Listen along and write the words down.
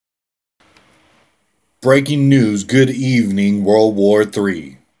Breaking news, good evening, World War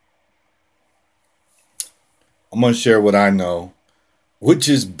III. I'm going to share what I know, which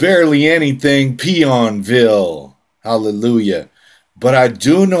is barely anything, Peonville. Hallelujah. But I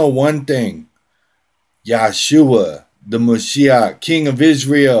do know one thing. Yeshua, the Mashiach, King of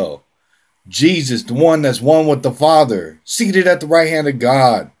Israel. Jesus, the one that's one with the Father, seated at the right hand of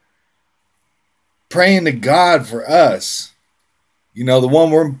God. Praying to God for us. You know, the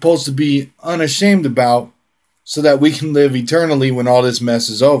one we're supposed to be unashamed about so that we can live eternally when all this mess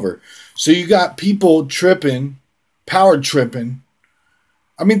is over. So you got people tripping, power tripping.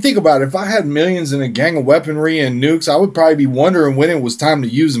 I mean, think about it. If I had millions in a gang of weaponry and nukes, I would probably be wondering when it was time to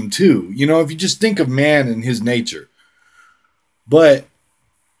use them too. You know, if you just think of man and his nature. But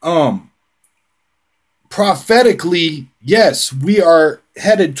prophetically, yes, we are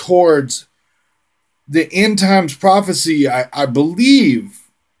headed towards the end times prophecy. I believe,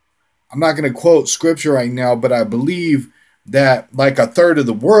 I'm not going to quote scripture right now, but I believe that like a third of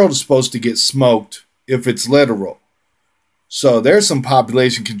the world is supposed to get smoked if it's literal. So there's some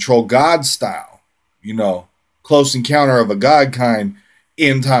population control, God style, you know, close encounter of a God kind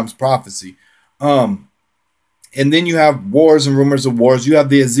end times prophecy. And then you have wars and rumors of wars. You have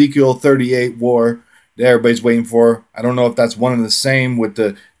the Ezekiel 38 war that everybody's waiting for. I don't know if that's one and the same with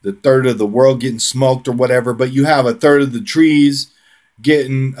the third of the world getting smoked or whatever, but you have a third of the trees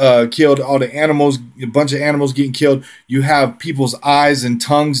getting killed, all the animals, a bunch of animals getting killed. You have people's eyes and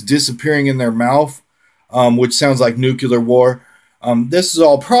tongues disappearing in their mouth, which sounds like nuclear war. This is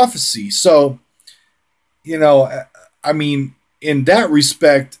all prophecy. So, you know, I mean, in that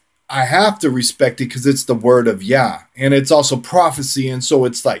respect, I have to respect it because it's the word of Yah. And it's also prophecy. And so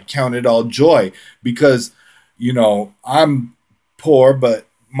it's like count it all joy because, you know, I'm poor, but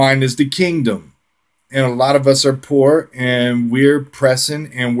mine is the kingdom. And a lot of us are poor and we're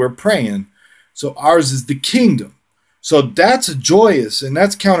pressing and we're praying. So ours is the kingdom. So that's a joyous and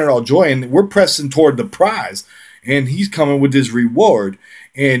that's counted all joy. And we're pressing toward the prize. And he's coming with his reward.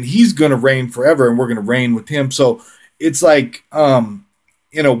 And he's going to reign forever. And we're going to reign with him. So it's like,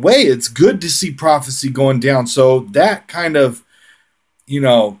 in a way, it's good to see prophecy going down. So that kind of, you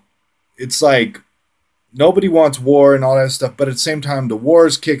know, it's like nobody wants war and all that stuff. But at the same time, the war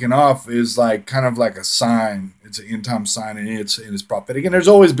is kicking off is like kind of like a sign. It's an end time sign and it's prophetic. And there's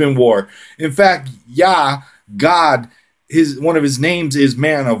always been war. In fact, Yah, God, one of his names is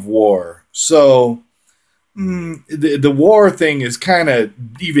man of war. So the war thing is kind of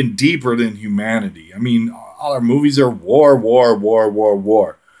even deeper than humanity. I mean, all our movies are war, war, war, war,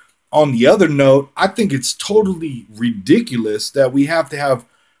 war. On the other note, I think it's totally ridiculous that we have to have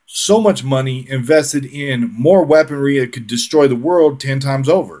so much money invested in more weaponry that could destroy the world 10 times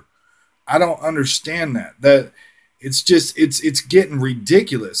over. I don't understand that. That it's just, it's getting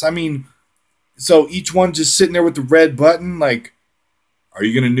ridiculous. I mean, so each one just sitting there with the red button, like, are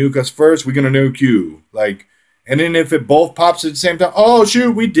you going to nuke us first? We're going to nuke you. Like, and then if it both pops at the same time, oh,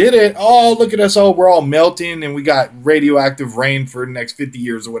 shoot, we did it. Oh, look at us. Oh, we're all melting and we got radioactive rain for the next 50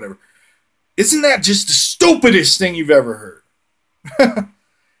 years or whatever. Isn't that just the stupidest thing you've ever heard?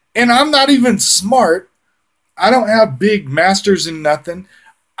 And I'm not even smart. I don't have big masters in nothing.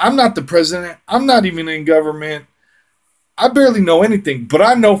 I'm not the president. I'm not even in government. I barely know anything. But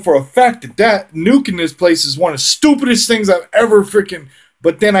I know for a fact that nuking this place is one of the stupidest things I've ever freaking...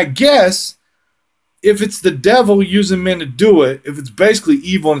 But then I guess... if it's the devil using men to do it, if it's basically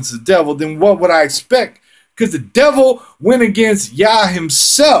evil and it's the devil, then what would I expect? Because the devil went against Yah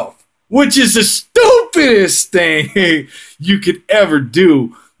himself, which is the stupidest thing you could ever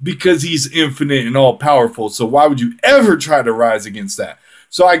do because he's infinite and all-powerful. So why would you ever try to rise against that?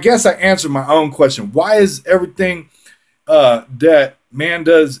 So I guess I answered my own question. Why is everything that man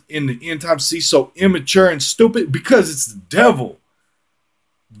does in the end time see so immature and stupid? Because it's the devil.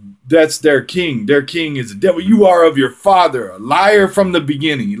 That's their king. Their king is the devil. You are of your father, a liar from the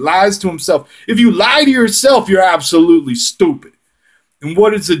beginning. He lies to himself. If you lie to yourself, you're absolutely stupid. And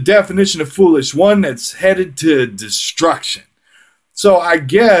what is the definition of foolish? One that's headed to destruction. So I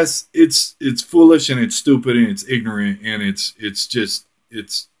guess it's foolish and it's stupid and it's ignorant and it's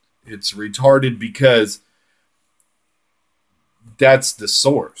retarded because that's the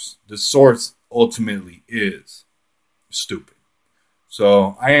source. The source ultimately is stupid.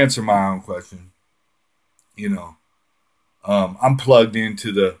 So I answer my own question. You know, I'm plugged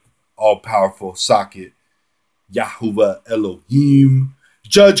into the all-powerful socket, Yahuwah Elohim,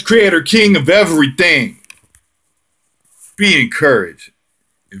 Judge, Creator, King of everything. Be encouraged.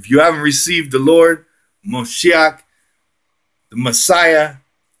 If you haven't received the Lord, Moshiach, the Messiah,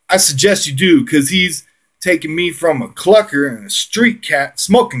 I suggest you do because he's taking me from a clucker and a street cat,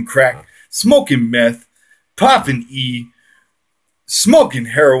 smoking crack, smoking meth, popping E, smoking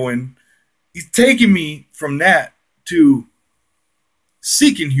heroin. He's taking me from that to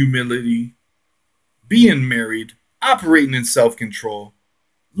seeking humility, being married, operating in self-control,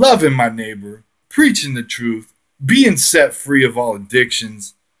 loving my neighbor, preaching the truth, being set free of all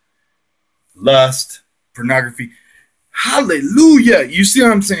addictions, lust, pornography. Hallelujah. You see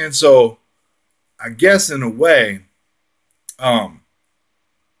what I'm saying? So I guess in a way,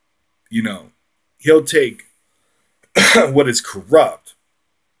 you know, he'll take what is corrupt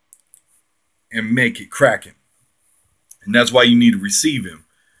and make it cracking. And that's why you need to receive him.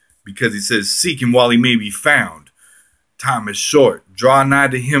 Because he says, seek him while he may be found. Time is short. Draw nigh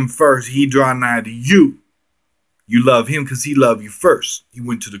to him first. He draw nigh to you. You love him because he loved you first. He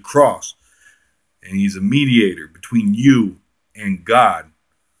went to the cross. And he's a mediator between you and God.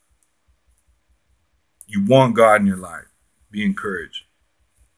 You want God in your life. Be encouraged.